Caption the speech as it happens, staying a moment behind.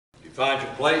Find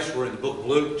your place. We're in the book of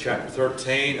Luke, chapter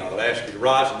 13. I would ask you to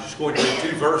rise. I'm just going to read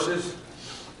 2 verses.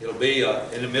 It'll be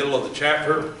in the middle of the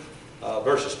chapter,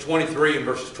 verses 23 and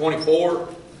verses 24.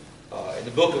 In the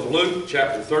book of Luke,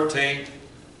 chapter 13,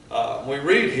 we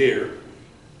read here,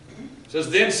 it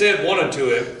says, Then said one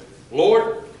unto him,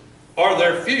 Lord, are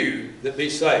there few that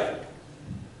be saved?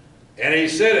 And he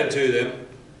said unto them,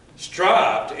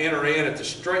 Strive to enter in at the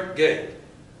strait gate.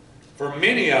 For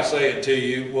many, I say unto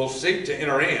you, will seek to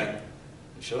enter in,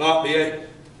 and shall not be able.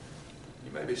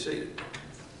 You may be seated.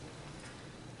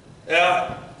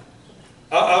 I've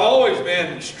always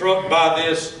been struck by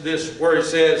this where it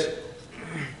says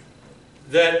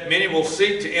that many will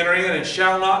seek to enter in and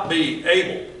shall not be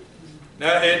able.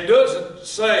 Now, it doesn't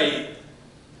say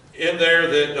in there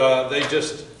that they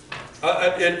just,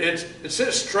 it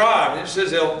says strive, and it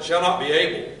says they shall not be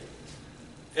able.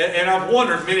 And I've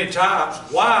wondered many times,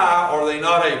 why are they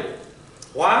not able?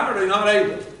 Why are they not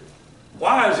able?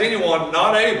 Why is anyone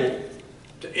not able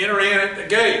to enter in at the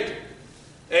gate?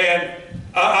 And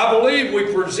I believe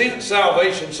we present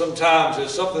salvation sometimes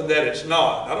as something that it's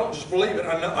not. I don't just believe it.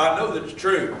 I know that it's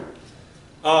true.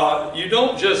 You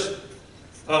don't just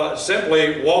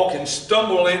simply walk and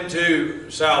stumble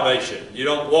into salvation. You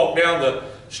don't walk down the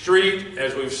street,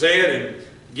 as we've said, and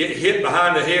get hit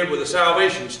behind the head with a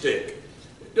salvation stick.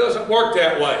 It doesn't work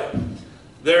that way.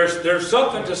 There's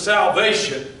something to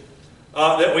salvation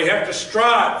that we have to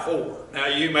strive for. Now,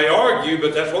 you may argue,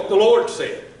 but that's what the Lord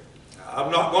said.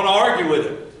 I'm not going to argue with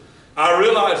him. I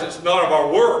realize it's none of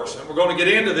our works, and we're going to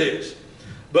get into this.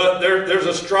 But there's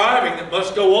a striving that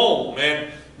must go on.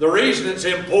 And the reason it's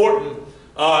important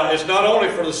is not only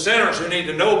for the sinners who need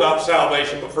to know about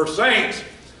salvation, but for saints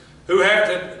who have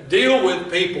to deal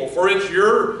with people. For it's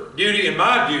your duty and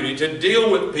my duty to deal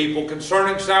with people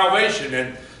concerning salvation.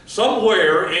 And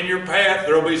somewhere in your path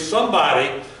there will be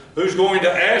somebody who's going to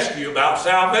ask you about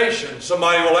salvation.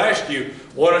 Somebody will ask you,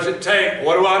 what does it take?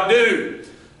 What do I do?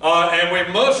 And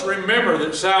we must remember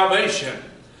that salvation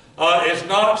is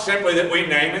not simply that we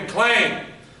name and claim.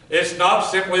 It's not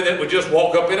simply that we just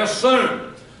walk up and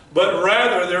assume. But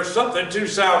rather there's something to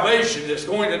salvation that's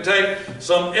going to take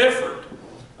some effort.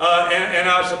 And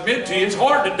I submit to you, it's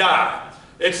hard to die.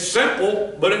 It's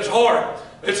simple, but it's hard.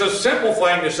 It's a simple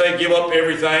thing to say give up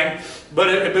everything, but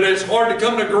it's hard to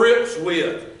come to grips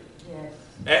with. Yes.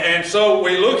 And so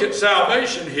we look at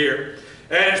salvation here,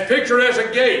 and it's pictured as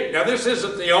a gate. Now, this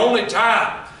isn't the only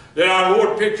time that our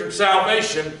Lord pictured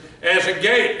salvation as a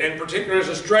gate, and particularly as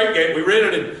a strait gate. We read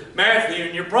it in Matthew,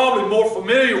 and you're probably more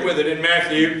familiar with it in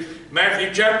Matthew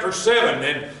chapter 7.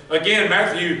 And again,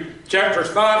 Matthew chapters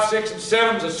 5, 6, and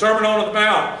 7 is the Sermon on the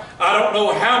Mount. I don't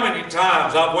know how many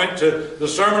times I went to the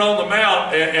Sermon on the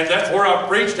Mount, and that's where I've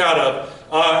preached out of.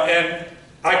 And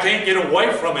I can't get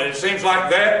away from it. It seems like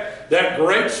that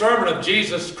great sermon of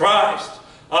Jesus Christ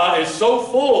is so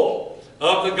full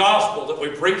of the gospel that we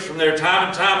preach from there time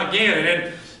and time again. And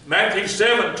in Matthew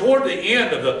 7, toward the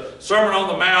end of the Sermon on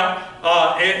the Mount,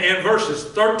 in verses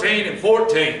 13 and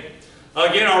 14,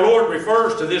 again, our Lord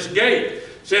refers to this gate.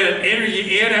 Said, enter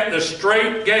ye in at the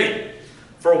strait gate.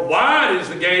 For wide is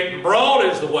the gate and broad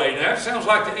is the way. Now that sounds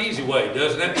like the easy way,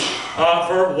 doesn't it?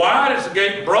 For wide is the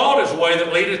gate and broad is the way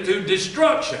that leadeth to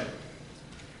destruction.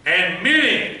 And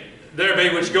many there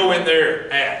be which go in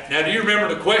there at. Now do you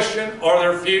remember the question, are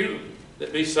there few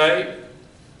that be saved?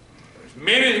 There's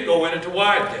many that go in at the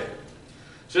wide gate.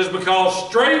 It says, because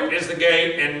strait is the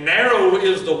gate and narrow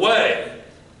is the way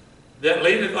that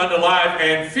leadeth unto life,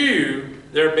 and few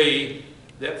there be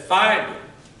that find it.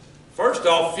 First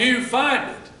off, few find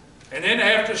it, and then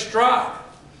have to strive.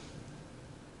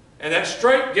 And that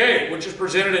strait gate, which is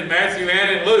presented in Matthew and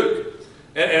in Luke,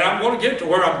 and I'm going to get to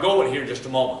where I'm going here in just a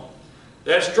moment.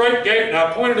 That strait gate, and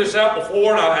I pointed this out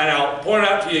before, and I'll point it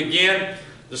out to you again.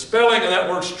 The spelling of that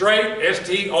word strait,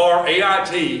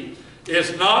 S-T-R-A-I-T,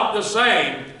 is not the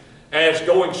same as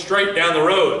going straight down the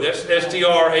road. That's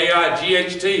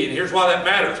S-T-R-A-I-G-H-T, and here's why that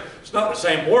matters. It's not the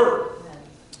same word.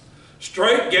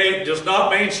 Strait gate does not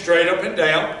mean straight up and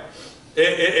down.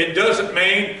 It doesn't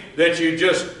mean that you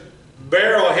just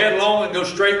barrel headlong and go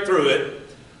straight through it.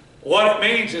 What it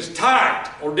means is tight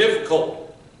or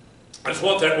difficult. That's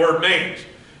what that word means.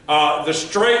 The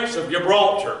straits of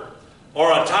Gibraltar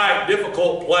are a tight,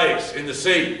 difficult place in the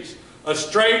seas. A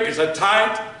strait is a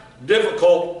tight,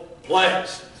 difficult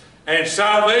place. And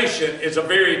salvation is a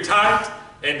very tight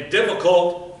and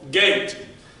difficult gate.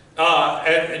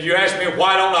 And you ask me,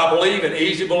 why don't I believe in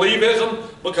easy believism?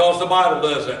 Because the Bible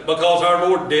doesn't. Because our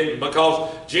Lord didn't. Because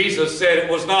Jesus said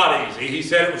it was not easy. He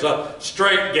said it was a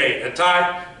strait gate, a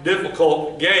tight,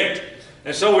 difficult gate.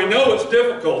 And so we know it's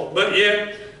difficult, but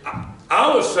yet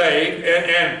I was saved,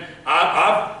 and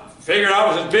I figured I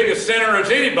was as big a sinner as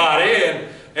anybody,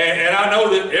 and I know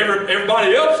that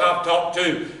everybody else I've talked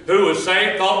to who was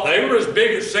saved thought they were as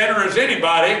big a sinner as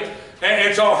anybody.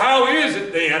 And so how is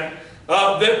it then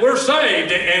that we're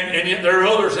saved, and yet there are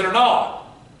others that are not?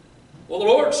 Well, the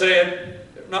Lord said,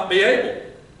 not be able,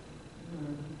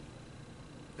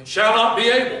 and shall not be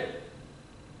able.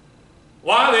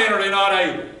 Why then are they not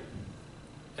able?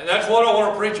 And that's what I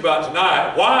want to preach about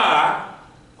tonight. Why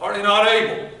are they not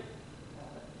able?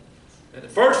 And the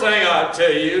first thing I'll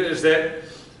tell you is that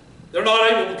they're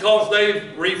not able because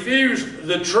they've refused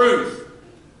the truth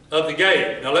of the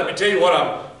gate. Now let me tell you what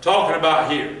I'm talking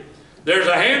about here. There's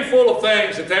a handful of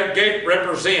things that gate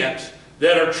represents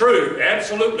that are true,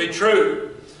 absolutely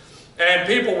true. And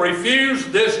people refuse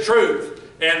this truth,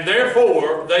 and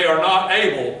therefore they are not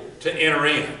able to enter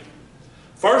in.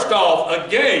 First off, a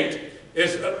gate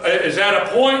is at a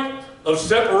point of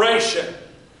separation.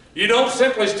 You don't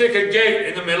simply stick a gate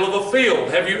in the middle of a field.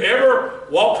 Have you ever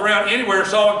walked around anywhere and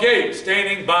saw a gate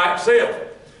standing by itself?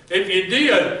 If you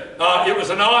did, it was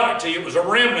an oddity, it was a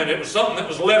remnant, it was something that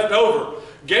was left over.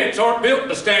 Gates aren't built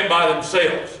to stand by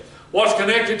themselves. What's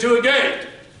connected to a gate?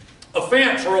 A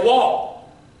fence or a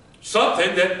wall.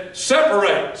 Something that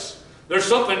separates. There's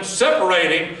something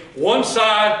separating one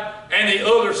side and the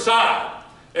other side.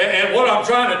 And what I'm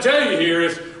trying to tell you here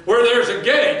is where there's a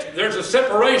gate, there's a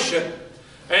separation.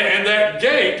 And that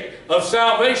gate of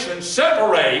salvation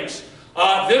separates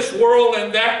this world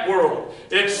and that world.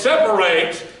 It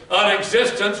separates an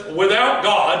existence without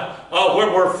God,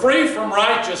 where we're free from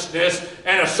righteousness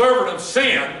and a servant of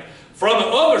sin, from the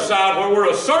other side where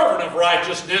we're a servant of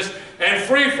righteousness and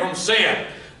free from sin.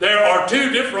 There are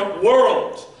two different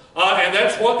worlds. And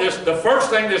that's what the first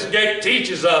thing this gate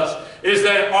teaches us is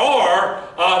that there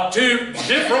are two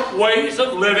different ways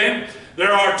of living.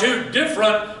 There are two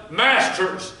different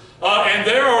masters. And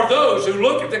there are those who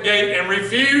look at the gate and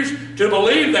refuse to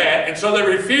believe that. And so they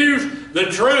refuse the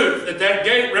truth that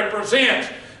gate represents.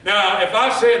 Now, if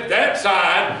I said that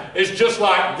side is just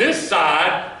like this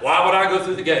side, why would I go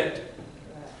through the gate?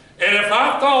 And if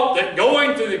I thought that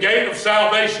going through the gate of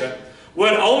salvation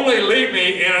would only lead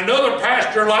me in another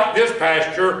pasture like this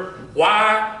pasture,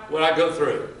 why would I go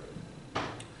through?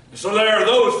 So there are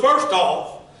those, first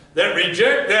off, that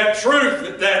reject that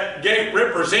truth that gate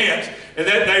represents, and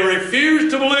that they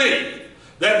refuse to believe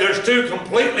that there's two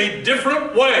completely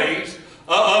different ways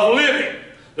of living.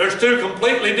 There's two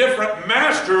completely different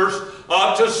masters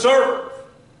to serve.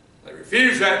 They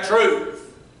refuse that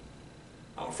truth.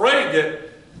 I'm afraid that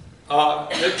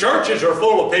the churches are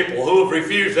full of people who have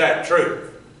refused that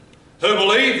truth, who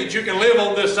believe that you can live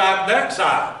on this side and that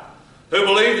side, who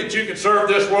believe that you can serve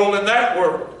this world and that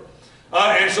world.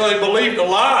 And so they believed a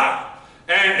lie.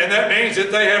 And that means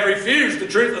that they have refused the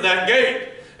truth of that gate.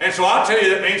 And so I tell you,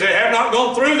 that means they have not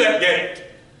gone through that gate.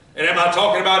 And am I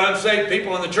talking about unsaved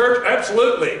people in the church?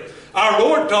 Absolutely. Our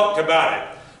Lord talked about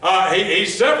it. He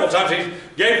several times he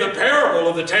gave the parable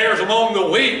of the tares among the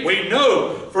wheat. We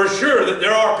know for sure that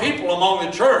there are people among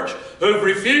the church who've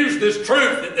refused this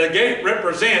truth that the gate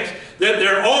represents, that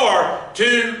there are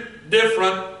two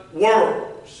different worlds.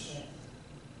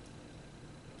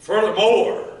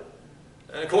 Furthermore,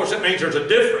 and of course it means there's a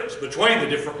difference between the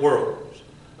different worlds.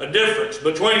 A difference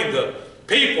between the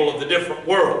people of the different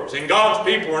worlds. And God's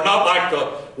people are not like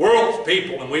the world's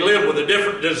people, and we live with a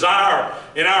different desire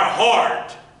in our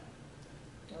heart.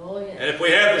 Oh, yeah. And if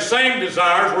we have the same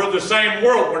desires, we're of the same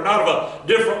world. We're not of a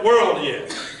different world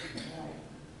yet.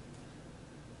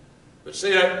 But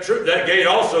see, that gate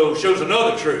also shows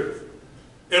another truth.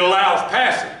 It allows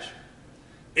passage.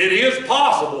 It is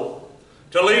possible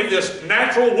to leave this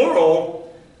natural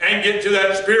world and get to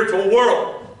that spiritual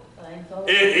world.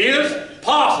 It is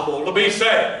possible to be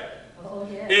saved. Oh,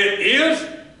 yeah. It is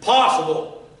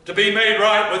possible to be made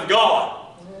right with God.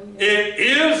 Oh, yeah. It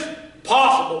is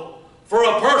possible for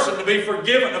a person to be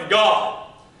forgiven of God.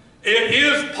 It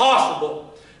is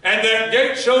possible. And that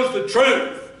gate shows the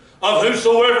truth of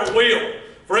whosoever will.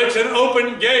 For it's an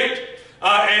open gate.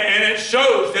 And it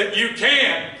shows that you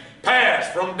can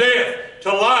pass from death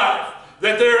to life.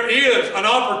 That there is an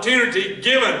opportunity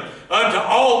given unto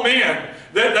all men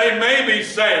that they may be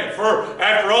saved. For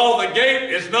after all, the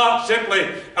gate is not simply,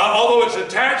 although it's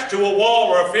attached to a wall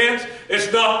or a fence,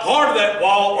 it's not part of that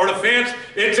wall or the fence.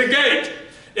 It's a gate.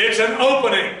 It's an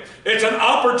opening. It's an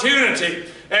opportunity.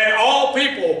 And all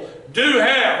people do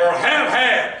have or have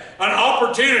had an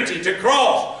opportunity to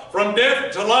cross from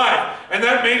death to life. And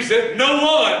that means that no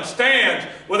one stands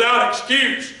without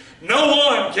excuse. No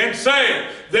one can say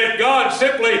that God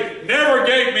simply never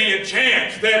gave me a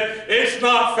chance, that it's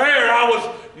not fair. I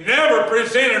was never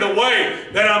presented a way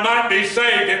that I might be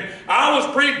saved, and I was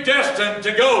predestined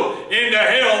to go into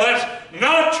hell. That's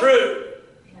not true.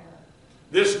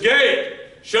 This gate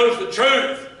shows the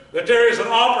truth that there is an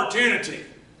opportunity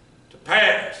to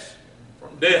pass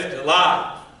from death to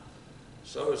life.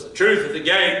 So as the truth of the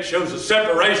gate shows a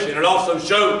separation, it also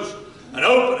shows an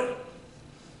opening.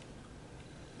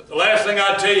 But the last thing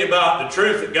I'd tell you about the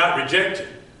truth that got rejected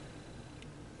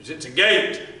is it's a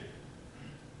gate.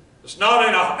 It's not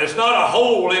a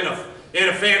hole in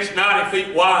a fence 90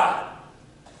 feet wide.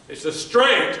 It's a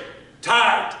straight,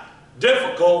 tight,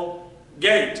 difficult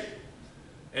gate.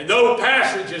 And though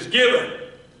passage is given,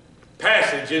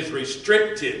 passage is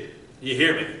restricted. You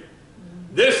hear me?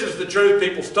 This is the truth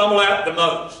people stumble at the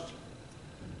most.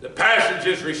 The passage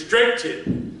is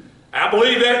restricted. I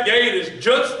believe that gate is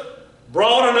just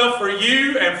broad enough for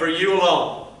you and for you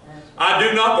alone. I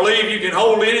do not believe you can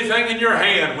hold anything in your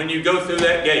hand when you go through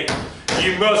that gate.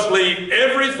 You must leave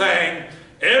everything,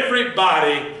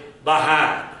 everybody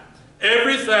behind.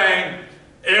 Everything,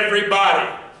 everybody.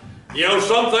 You know,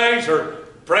 some things are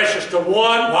precious to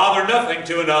one while they're nothing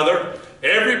to another.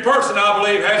 Every person, I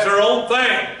believe, has their own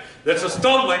thing that's a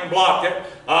stumbling block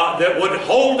that would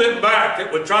hold them back,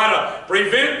 that would try to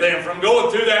prevent them from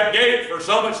going through that gate. For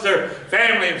some it's their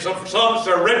family, and for some it's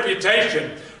their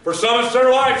reputation, for some it's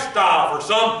their lifestyle, for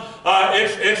some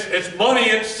it's money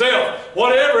itself.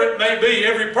 Whatever it may be,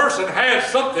 every person has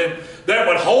something that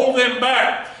would hold them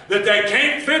back, that they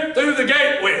can't fit through the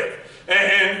gate with.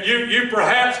 And you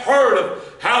perhaps heard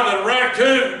of how the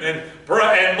raccoon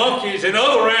and monkeys and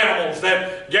other animals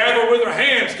that gather with their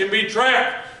hands can be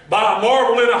trapped by a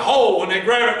marble in a hole. When they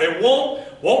grab it, they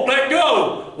won't let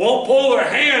go, won't pull their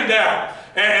hand out.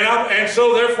 And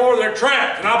so therefore they're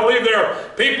trapped. And I believe there are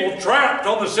people trapped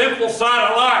on the sinful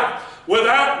side of life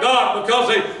without God because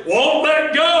they won't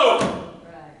let go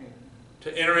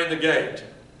to enter in the gate.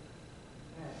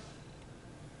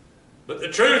 But the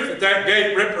truth that that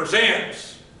gate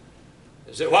represents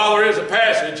is that while there is a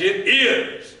passage, it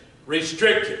is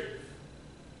restricted.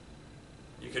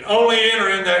 You can only enter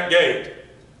in that gate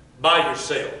by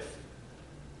yourself.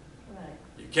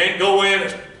 You can't go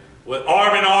in with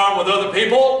arm in arm with other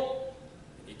people.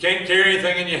 You can't carry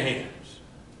anything in your hands.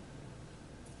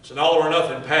 It's an all or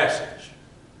nothing passage.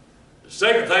 The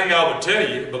second thing I would tell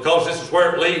you, because this is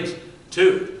where it leads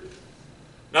to,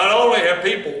 not only have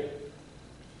people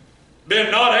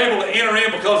been not able to enter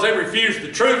in because they refused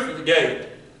the truth of the gate,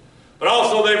 but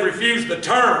also they've refused the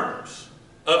terms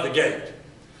of the gate.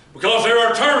 Because there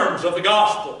are terms of the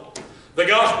gospel. The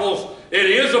gospel, it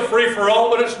is a free-for-all,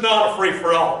 but it's not a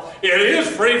free-for-all. It is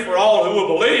free for all who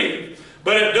will believe,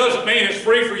 but it doesn't mean it's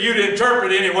free for you to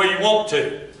interpret any way you want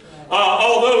to.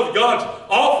 Although God's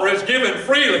offer is given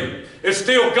freely, it's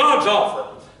still God's offer.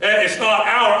 It's not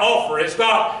our offer. It's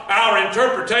not our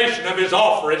interpretation of His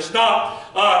offer. It's not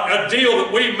a deal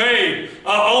that we made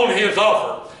on His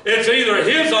offer. It's either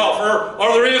His offer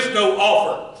or there is no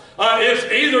offer. It's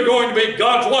either going to be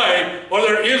God's way or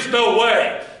there is no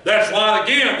way. That's why,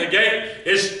 again, the gate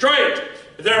is straight.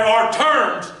 There are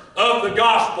terms of the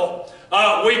gospel.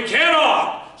 We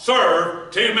cannot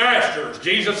serve two masters.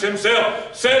 Jesus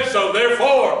Himself said so.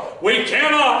 Therefore, we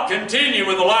cannot continue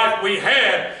with the life we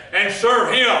had and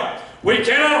serve Him. We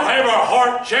cannot have our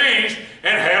heart changed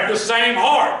and have the same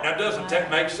heart. Now, doesn't that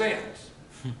make sense?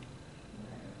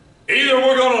 Either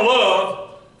we're going to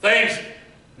love things,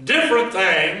 different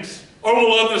things, or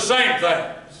we'll love the same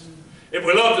things. If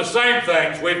we love the same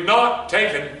things, we've not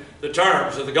taken the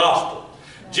terms of the gospel.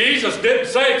 Jesus didn't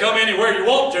say, come anywhere you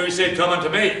want to. He said, come unto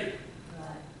me.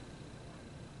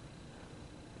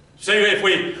 See, if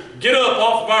we get up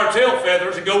off of our tail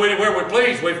feathers and go anywhere we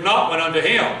please, we've not went unto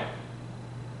Him.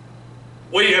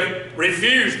 We have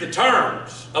refused the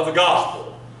terms of the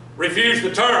gospel, refused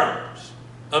the terms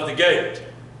of the gate.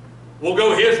 We'll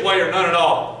go His way or none at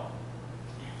all.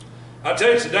 I tell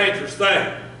you, it's a dangerous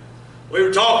thing. We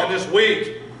were talking this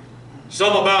week,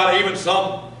 even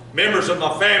some members of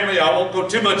my family. I won't go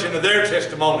too much into their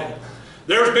testimony.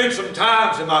 There's been some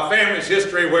times in my family's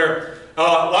history where,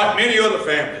 like many other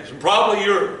families, and probably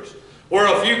yours, where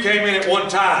a few came in at one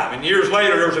time, and years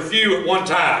later there was a few at one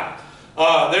time.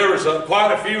 There was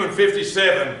quite a few in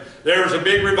 57. There was a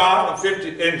big revival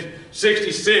in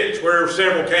 66 where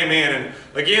several came in, and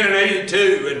again in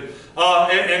 82.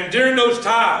 And during those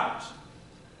times,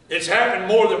 it's happened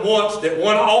more than once that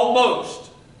one almost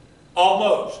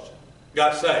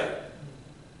got saved.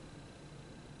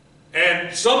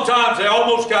 And sometimes they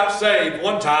almost got saved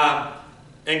one time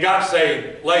and got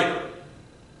saved later.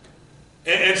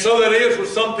 And so that is with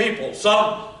some people.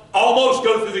 Some almost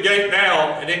go through the gate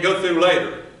now and then go through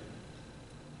later.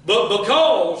 But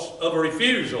because of a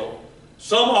refusal,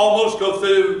 some almost go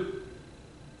through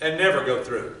and never go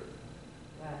through.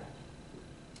 Right.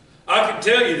 I can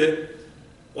tell you that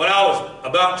when I was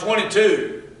about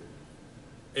 22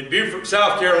 in Beaufort,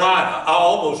 South Carolina, I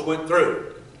almost went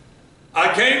through.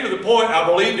 I came to the point I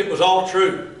believed it was all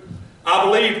true. I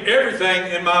believed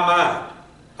everything in my mind.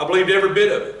 I believed every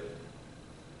bit of it.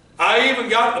 I even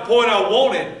got to the point I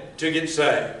wanted to get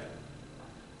saved.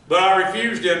 But I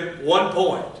refused in one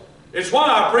point. It's why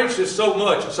I preach this so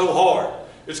much and so hard.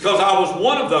 It's because I was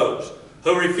one of those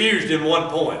who refused in one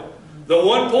point. The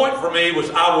one point for me was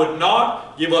I would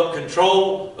not give up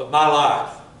control of my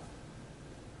life.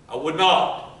 I would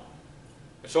not.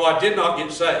 And so I did not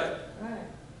get saved. Right.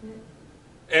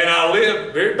 And I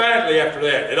lived very badly after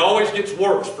that. It always gets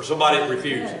worse for somebody that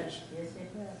refuses. Yes,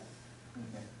 it does.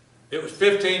 It was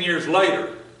 15 years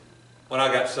later when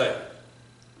I got saved.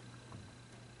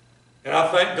 And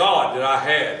I thank God that I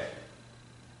had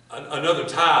another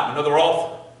time, another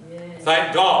offer. Yes.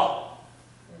 Thank God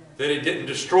that He didn't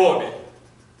destroy me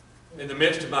in the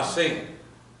midst of my sin.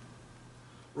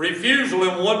 Refusal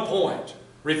in one point,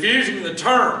 refusing the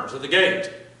terms of the gate,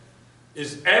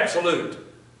 is absolute,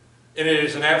 and it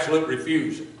is an absolute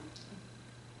refusal.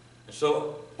 And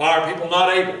so, why are people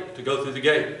not able to go through the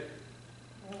gate?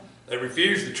 They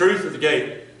refuse the truth of the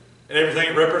gate and everything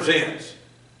it represents.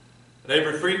 They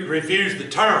refuse the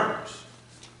terms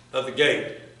of the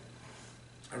gate.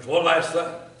 There's one last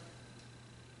thing.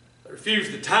 They refuse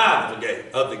the time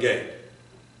of the gate.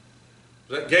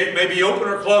 That gate may be open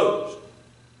or closed.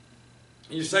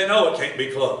 And you say, no, it can't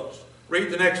be closed. Read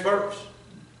the next verse.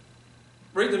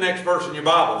 Read the next verse in your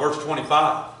Bible, verse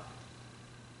 25.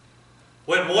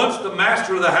 When once the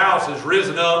master of the house is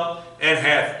risen up and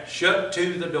hath shut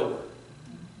to the door,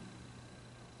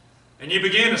 and you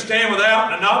begin to stand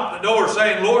without and knock at the door,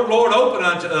 saying, Lord, Lord, open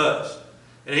unto us.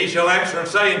 And He shall answer and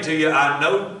say unto you, I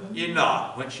know ye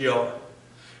not whence ye are.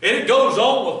 And it goes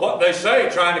on with what they say,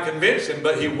 trying to convince Him,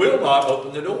 but He will not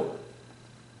open the door.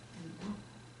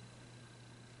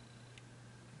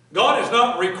 God is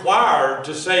not required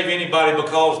to save anybody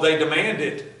because they demand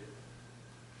it.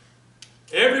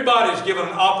 Everybody's given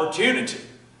an opportunity.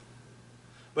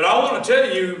 But I want to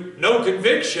tell you, no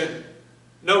conviction,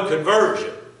 no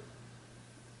conversion.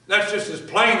 That's just as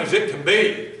plain as it can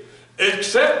be.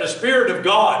 Except the Spirit of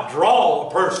God draw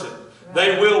a person,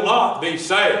 they will not be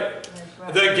saved.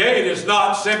 Right. The gate is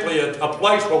not simply a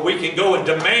place where we can go and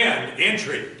demand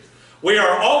entry. We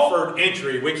are offered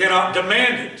entry. We cannot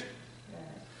demand it.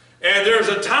 Right. And there's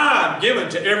a time given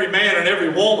to every man and every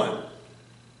woman.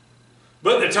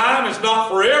 But the time is not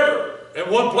forever. In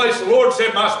one place the Lord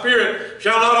said, my spirit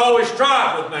shall not always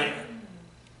strive with man.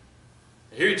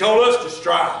 Here He told us to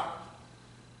strive.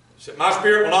 He said, my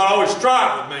spirit will not always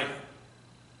strive with man.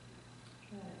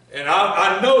 And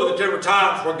I know that there were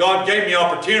times where God gave me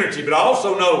opportunity, but I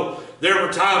also know there were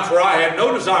times where I had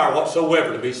no desire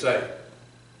whatsoever to be saved.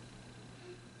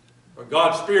 Where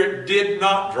God's Spirit did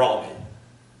not draw me.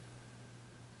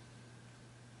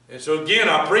 And so again,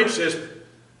 I preach this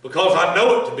because I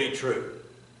know it to be true.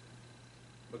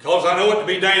 Because I know it to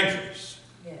be dangerous.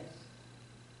 Yes.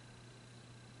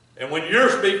 And when you're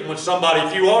speaking with somebody,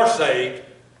 if you are saved,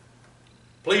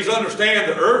 please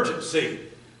understand the urgency.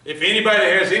 If anybody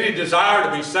has any desire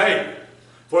to be saved,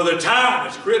 for the time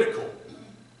is critical.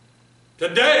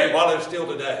 Today, while it's still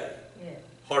today,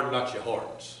 harden not your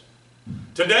hearts.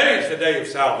 Today is the day of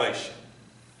salvation.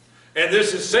 And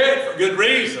this is said for good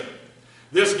reason.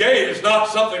 This gate is not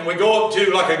something we go up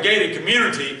to like a gated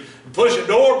community and push a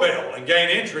doorbell and gain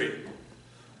entry.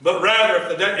 But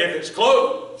rather, if it's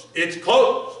closed, it's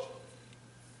closed.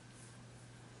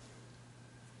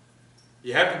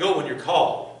 You have to go when you're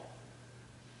called.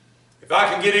 If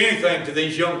I can get anything to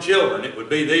these young children, it would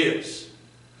be this.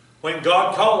 When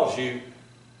God calls you,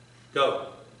 go.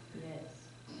 Yes.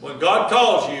 When God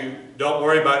calls you, don't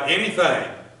worry about anything.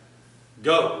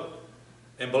 Go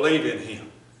and believe in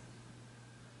Him.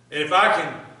 And if I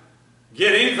can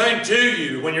get anything to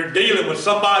you when you're dealing with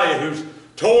somebody who's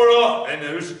tore up and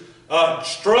who's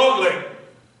struggling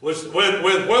with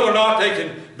whether or not they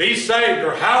can be saved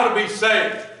or how to be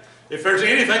saved, if there's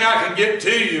anything I can get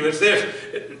to you, it's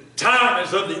this. Time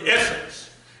is of the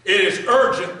essence. It is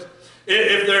urgent.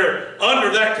 If they're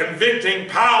under that convicting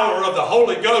power of the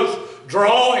Holy Ghost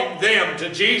drawing them to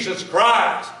Jesus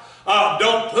Christ,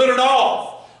 don't put it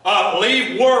off.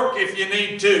 Leave work if you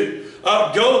need to.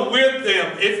 Go with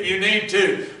them if you need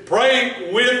to.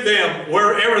 Pray with them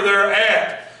wherever they're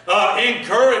at.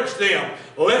 Encourage them.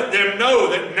 Let them know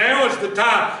that now is the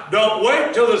time. Don't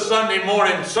wait till the Sunday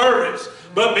morning service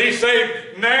but be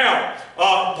saved now.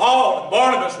 Paul and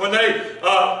Barnabas, when they,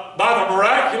 by the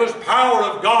miraculous power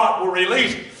of God, were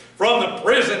released from the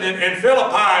prison in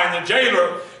Philippi, and the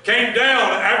jailer came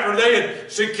down after they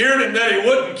had secured him that he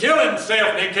wouldn't kill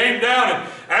himself, and he came down and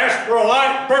asked for a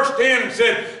light, burst in and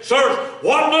said, "Sirs,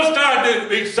 what must I do to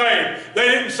be saved?" They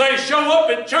didn't say, "Show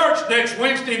up at church next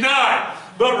Wednesday night,"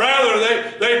 but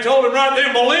rather they told him right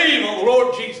then, "Believe on the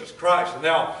Lord Jesus Christ, and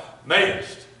thou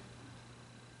mayest."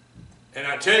 And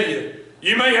I tell you,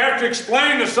 you may have to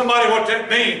explain to somebody what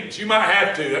that means. You might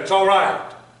have to. That's all right.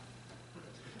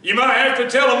 You might have to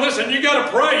tell them, "Listen, you got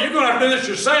to pray. You're going to have to do this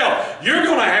yourself. You're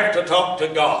going to have to talk to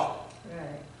God. Right.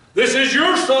 This is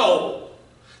your soul.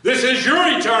 This is your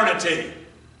eternity.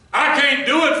 I can't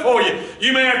do it for you."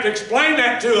 You may have to explain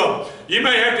that to them. You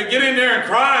may have to get in there and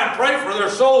cry and pray for their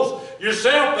souls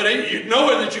yourself, but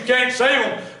knowing that you can't save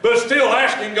them, but still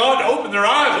asking God to open their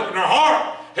eyes, open their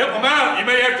heart, help them out. You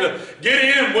may have to get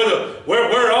in with where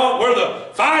the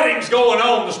fighting's going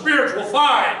on, the spiritual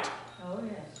fight. Oh,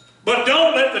 yes. But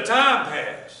don't let the time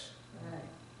pass. Right.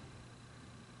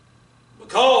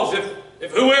 Because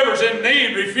if whoever's in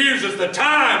need refuses the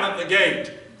time of the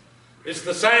gate, it's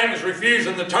the same as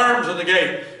refusing the terms of the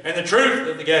gate and the truth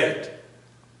of the gate. It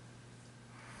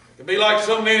can be like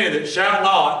so many that shall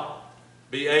not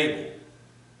be able.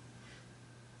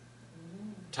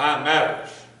 Time matters.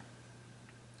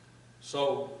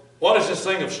 So, what is this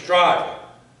thing of striving?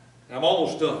 I'm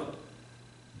almost done.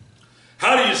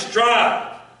 How do you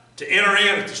strive to enter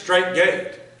in at the strait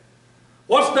gate?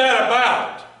 What's that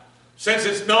about, since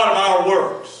it's not of our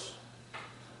works?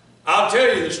 I'll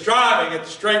tell you, the striving at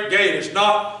the strait gate is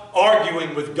not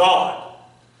arguing with God.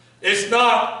 It's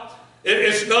not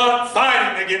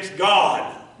fighting against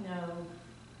God. No.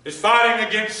 It's fighting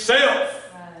against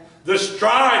self. Right. The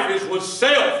strife is with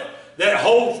self that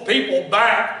holds people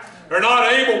back. They're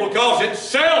not able because it's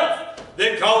self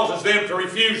that causes them to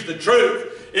refuse the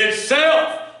truth. It's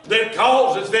self that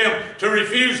causes them to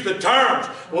refuse the terms.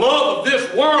 Love of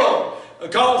this world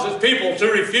causes people to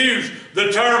refuse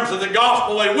the terms of the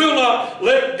gospel. They will not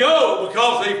let go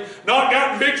because they've not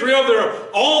gotten victory over their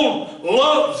own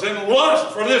loves and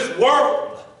lust for this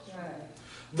world. Right.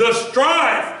 The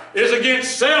strife is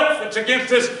against self. It's against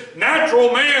this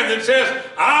natural man that says,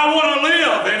 "I want to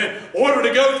live," and in order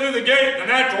to go through the gate, the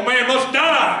natural man must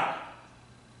die.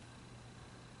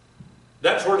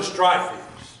 That's where the strife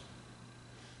is.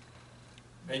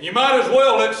 And you might as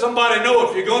well let somebody know,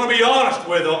 if you're going to be honest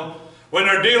with them when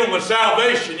they're dealing with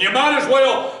salvation, you might as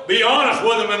well be honest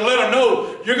with them and let them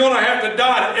know you're going to have to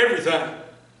die to everything.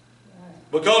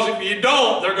 Because if you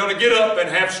don't, they're going to get up and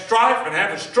have strife and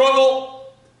have a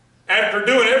struggle after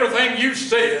doing everything you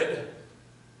said,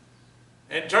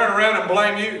 and turn around and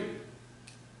blame you.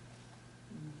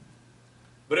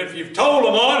 But if you've told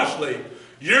them honestly,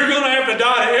 you're going to have to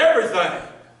die to everything,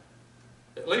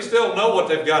 at least they'll know what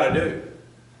they've got to do.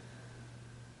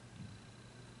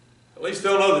 At least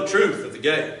they'll know the truth of the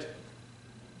gate.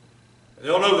 And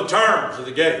they'll know the terms of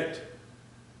the gate.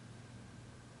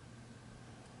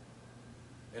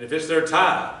 And if it's their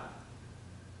time,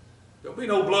 there'll be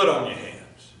no blood on your hands.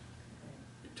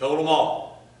 Told them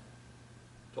all.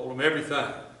 Told them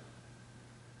everything.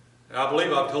 And I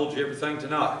believe I've told you everything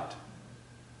tonight.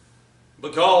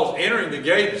 Because entering the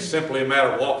gate is simply a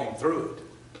matter of walking through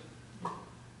it.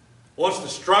 Once the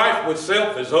strife with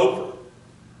self is over,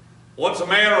 once a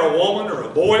man or a woman or a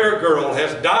boy or a girl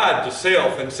has died to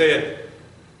self and said,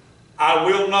 "I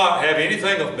will not have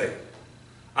anything of me.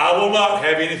 I will not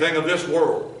have anything of this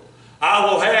world. I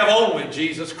will have only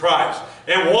Jesus Christ.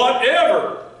 And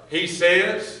whatever He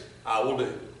says, I will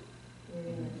do."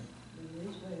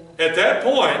 At that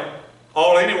point,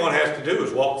 all anyone has to do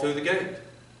is walk through the gate.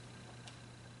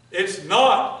 It's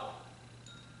not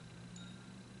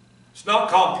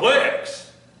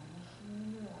complex.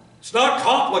 It's not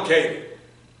complicated.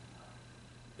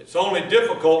 It's only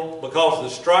difficult because of the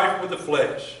strife with the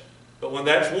flesh. But when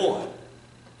that's won,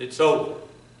 it's over.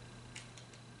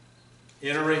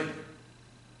 Enter in.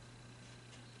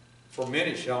 For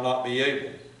many shall not be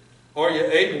able. Are you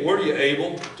able? Were you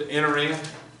able to enter in?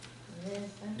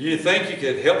 Do you think you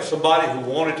could help somebody who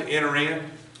wanted to enter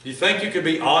in? Do you think you could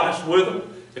be honest with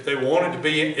them if they wanted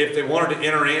to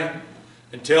enter in,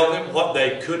 and tell them what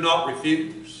they could not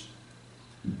refuse?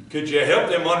 Could you help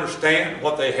them understand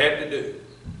what they had to do?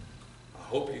 I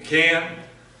hope you can.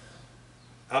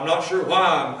 I'm not sure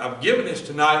why I'm giving this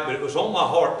tonight, but it was on my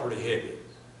heart pretty heavy.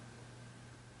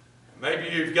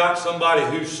 Maybe you've got somebody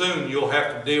who soon you'll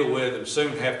have to deal with and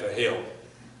soon have to help.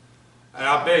 And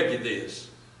I beg you this.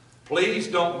 Please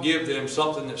don't give them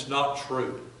something that's not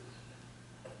true.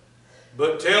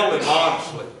 But tell them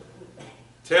honestly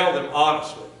tell them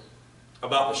honestly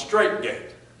about the strait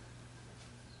gate.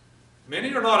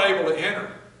 Many are not able to enter.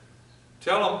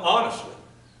 Tell them honestly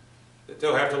that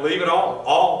they'll have to leave it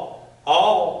all.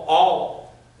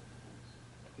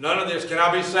 None of this. Can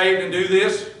I be saved and do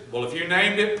this? Well, if you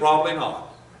named it, probably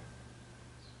not.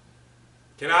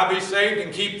 Can I be saved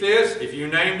and keep this? If you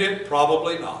named it,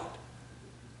 probably not.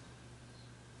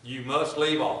 You must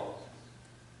leave all.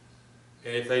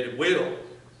 And if they will,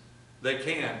 they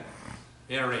can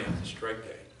enter in the strait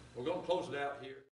gate. We're going to close it out here.